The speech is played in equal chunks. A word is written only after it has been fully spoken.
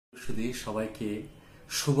শুধু সবাইকে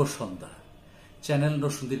শুভ সন্ধ্যা। চ্যানেল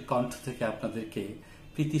নরসিংদীর কণ্ঠ থেকে আপনাদেরকে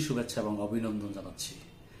প্রীতি শুভেচ্ছা এবং অভিনন্দন জানাচ্ছি।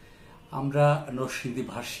 আমরা নরসিংদী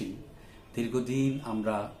ভাষী, দীর্ঘদিন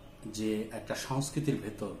আমরা যে একটা সংস্কৃতির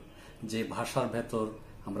ভেতর, যে ভাষার ভেতর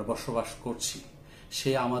আমরা বসবাস করছি, সে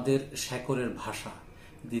আমাদের শেকড়ের ভাষা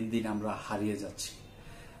দিন দিন আমরা হারিয়ে যাচ্ছি।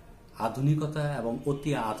 আধুনিকতা এবং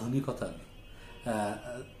অতি আধুনিকতার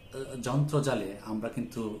যন্ত্রজালে আমরা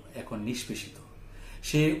কিন্তু এখন নিষ্পেষিত।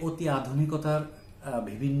 সে অতি আধুনিকতার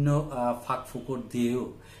বিভিন্ন ফাঁক ফোকর দিয়েও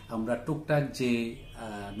আমরা টুকটাক যে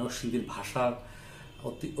নরসিংদীর ভাষার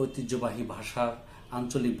ঐতিহ্যবাহী ভাষার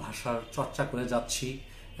আঞ্চলিক ভাষার চর্চা করে যাচ্ছি,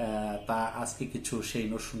 তা আজকে কিছু সেই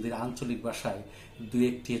নরসিংদীর আঞ্চলিক ভাষায় দুই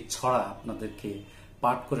একটি ছড়া আপনাদেরকে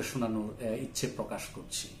পাঠ করে শোনানোর ইচ্ছে প্রকাশ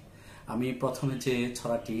করছি। আমি প্রথমে যে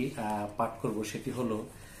ছড়াটি পাঠ করব সেটি হলো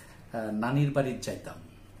নানির বাড়ির যাইতাম।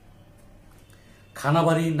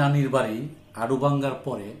 খানাবাড়ি নানির বাড়ি আড়ুবাঙ্গার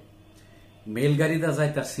পরে মেলগাড়িদা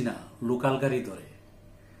যাইতারছি না লোকাল গাড়ি ধরে।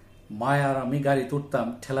 মায় আর আমি গাড়ি তুলতাম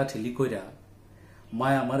ঠেলাঠেলি কইরা,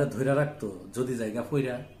 মায় আমারে ধইরা রাখতো যদি জায়গা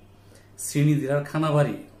পইরা। শ্রীনিধিরার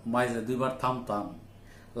খানাবাড়ি মায় যে দুইবার থামতাম,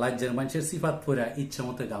 লাজ্জের মানুষের সিফাত পইরা ইচ্ছে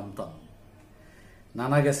মতে গামতাম।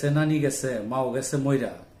 নানা গেছে নানি গেছে মাও গেছে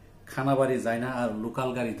মইরা, খানাবাড়ি যায় না আর লোকাল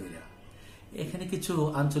গাড়ি ধইরা। এখানে কিছু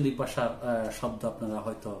আঞ্চলিক ভাষার শব্দ আপনারা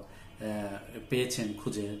হয়তো পেয়েছেন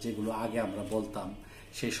খুঁজে, যেগুলো আগে আমরা বলতাম,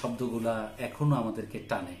 সেই শব্দগুলা এখনো আমাদেরকে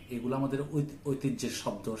টানে। এগুলো আমাদের ঐতিহ্যের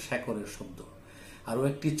শব্দ, শেকড়ের শব্দ। আরও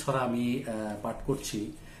একটি ছড়া আমি পাঠ করছি,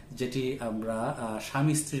 যেটি আমরা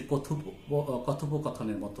স্বামী স্ত্রীর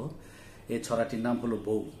কথোপকথনের মতো। এই ছড়াটির নাম হলো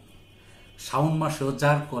বউ। শাওন মাসেও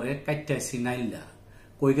যার করে কাইটাইছি নাইল্লা,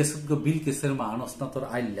 কই গেছে বিলকেসের মা আনসনা তোর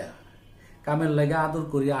আইল্লা। কামের লাগে আদর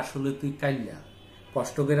করি আসলে তুই কাইল্লা,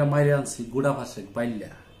 কষ্ট করে মাইরে আনছি গুড়া ভাসে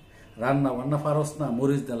বাইল্লা। রান্না বান্না পারস না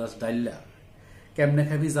মরিচ দেলাস ডাইল্লা, কেমনে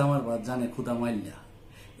খাবি জামার ভাত জানে ক্ষুদা মাইল্লা।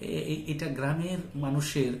 এটা গ্রামের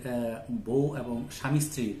মানুষের বউ এবং স্বামী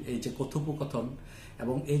স্ত্রীর এই যে কথোপকথন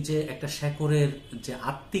এবং এই যে একটা শেকড়ের যে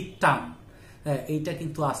আত্মিক টান, এইটা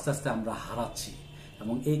কিন্তু আস্তে আস্তে আমরা হারাচ্ছি।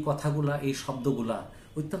 এবং এই কথাগুলা, এই শব্দগুলা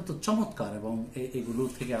অত্যন্ত চমৎকার এবং এগুলো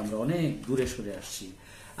থেকে আমরা অনেক দূরে সরে আসছি।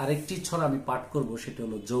 আরেকটি ছড়া আমি পাঠ করব, সেটা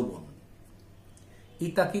হলো যৌবন।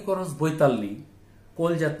 ইতা কি করস বৈতালনি,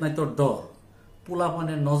 কোল জাত নাই তোর ডর,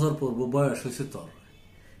 পোলাপানের নজর পড়বো বয়স হয়েছে তোর।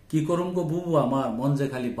 কি করুম গো বুবু আমার মন যে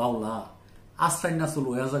খালি বাউলা, আশ্রাই না চল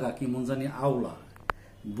ওয়া জায়গা কি মন জানি আউলা।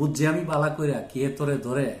 বুঝছি আমি বালা কইরা কে তোরে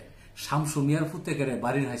ধরে, শামসু মিয়ার ফুতে কেড়ে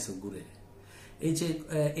বাড়ির হাইছো ঘুরে। এই যে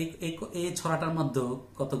এই ছড়াটার মধ্যে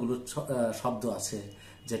কতগুলো শব্দ আছে,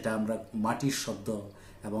 যেটা আমরা মাটির শব্দ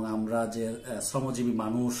এবং আমরা যে শ্রমজীবী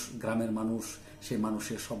মানুষ, গ্রামের মানুষ, সেই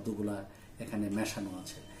মানুষের শব্দগুলা এখানে মেশানো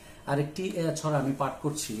আছে। আরেকটি ছড়া আমি পাঠ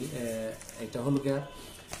করছি, এটা হলো গিয়া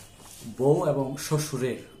বউ এবং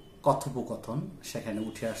শ্বশুরের কথোপকথন, সেখানে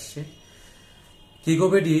উঠে আসছে। কি গো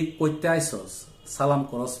বেডি কইতে আইসস, সালাম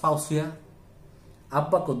করস পাউসিয়া।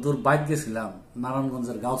 আব্বা কদ্দুর বাইক গেছিলাম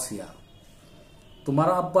নারায়ণগঞ্জের গাউসিয়া। তোমার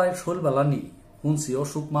আব্বায় শোলবেলানি শুনছি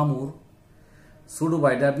অসুখ মামুর, সুডু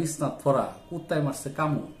বাইডা বিছনাথ ফরা কুত্তায় মারছে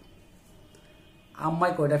কামুর।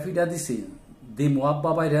 আম্মাই কয়টা ফিডা দিছি দিমু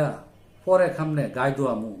আব্বা বাইরা, পরে খামনে গাই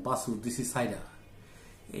দোয়ামু বাসুর দিছি সাইরা।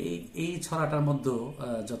 এই ছড়াটার মধ্যে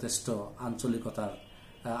যথেষ্ট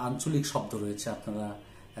আঞ্চলিক শব্দ রয়েছে, আপনারা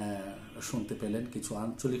শুনতে পেলেন কিছু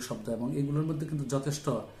আঞ্চলিক শব্দ, এবং এগুলোর মধ্যে কিন্তু যথেষ্ট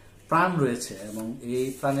প্রাণ রয়েছে। এবং এই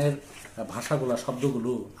প্রাণের ভাষাগুলো,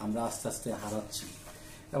 শব্দগুলো আমরা আস্তে আস্তে হারাচ্ছি।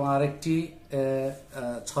 এবং আরেকটি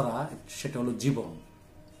ছড়া, সেটা হলো জীবন।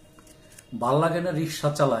 ভাল লাগে না রিক্সা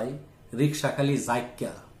চালাই, রিক্সা খালি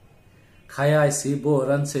জাইক্যা। খায়া আইসি বউ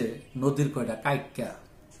রানছে নদীর কয়টা কাইক্যা।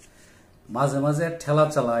 মাঝে মাঝে ঠেলা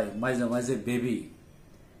চালাই, মাঝে মাঝে বেবি।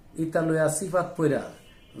 ইতা লইয়া সিফাত পইরা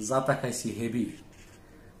জাতা খাইছি হেবি।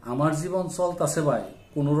 আমার জীবন চলতাছে ভাই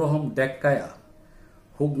কোন রকম ডেক্কায়া,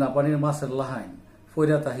 হুগনা পানির মাছের লাহাইন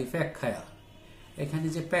ফইরা তাহি প্যাক খায়া। এখানে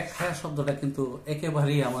যে প্যাক খায়া শব্দটা কিন্তু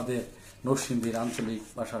একেবারেই আমাদের নরসিংদীর আঞ্চলিক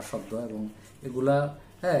ভাষার শব্দ, এবং এগুলা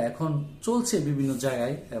এখন চলছে বিভিন্ন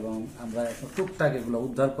জায়গায়, এবং আমরা এখন টুকটাক এগুলো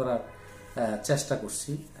উদ্ধার করার চেষ্টা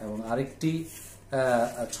করছি। এবং আরেকটি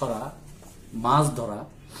ছড়া, মাছ ধরা।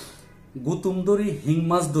 গুতুম দড়ি হিং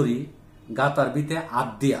মাছ ধরি, গাতার বিতে আদ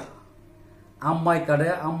দিয়া। আম্মাই কাড়ে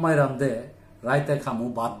আম্মাই রান্ধে, রাইতে খামু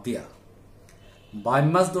বাদ দিয়া। বাইম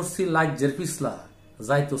মাছ ধরছি লাইজের পিছলা,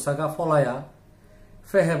 যাইতো সাগা ফলায়া।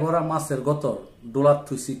 ফেহে ভরা মাছের গতর, ডোলার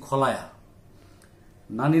থুইছি খলায়া।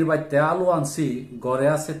 নানির বাড়িতে আলু আনছি, ঘরে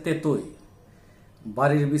আছে তেতই।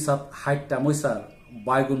 বাড়ির বিছাত হাইটটা মইসার,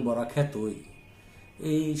 বাইগুন ভরা খেতই।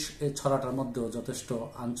 এই ছড়াটার মধ্যেও যথেষ্ট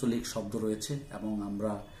আঞ্চলিক শব্দ রয়েছে, এবং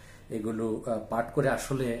আমরা এগুলো পাঠ করে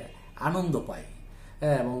আসলে আনন্দ পাই।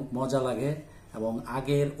 এবং মজা লাগে। এবং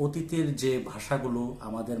আগের অতীতের যে ভাষাগুলো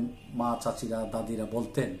আমাদের মা চাচিরা দাদিরা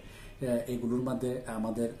বলতেন, এগুলোর মধ্যে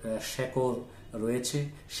আমাদের শেকড় রয়েছে।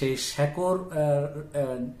 সেই শেকড়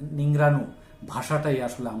নিংড়ানো ভাষাটাই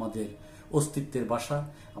আসলে আমাদের অস্তিত্বের ভাষা,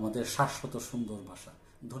 আমাদের শাশ্বত সুন্দর ভাষা।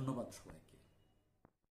 ধন্যবাদ সবাই।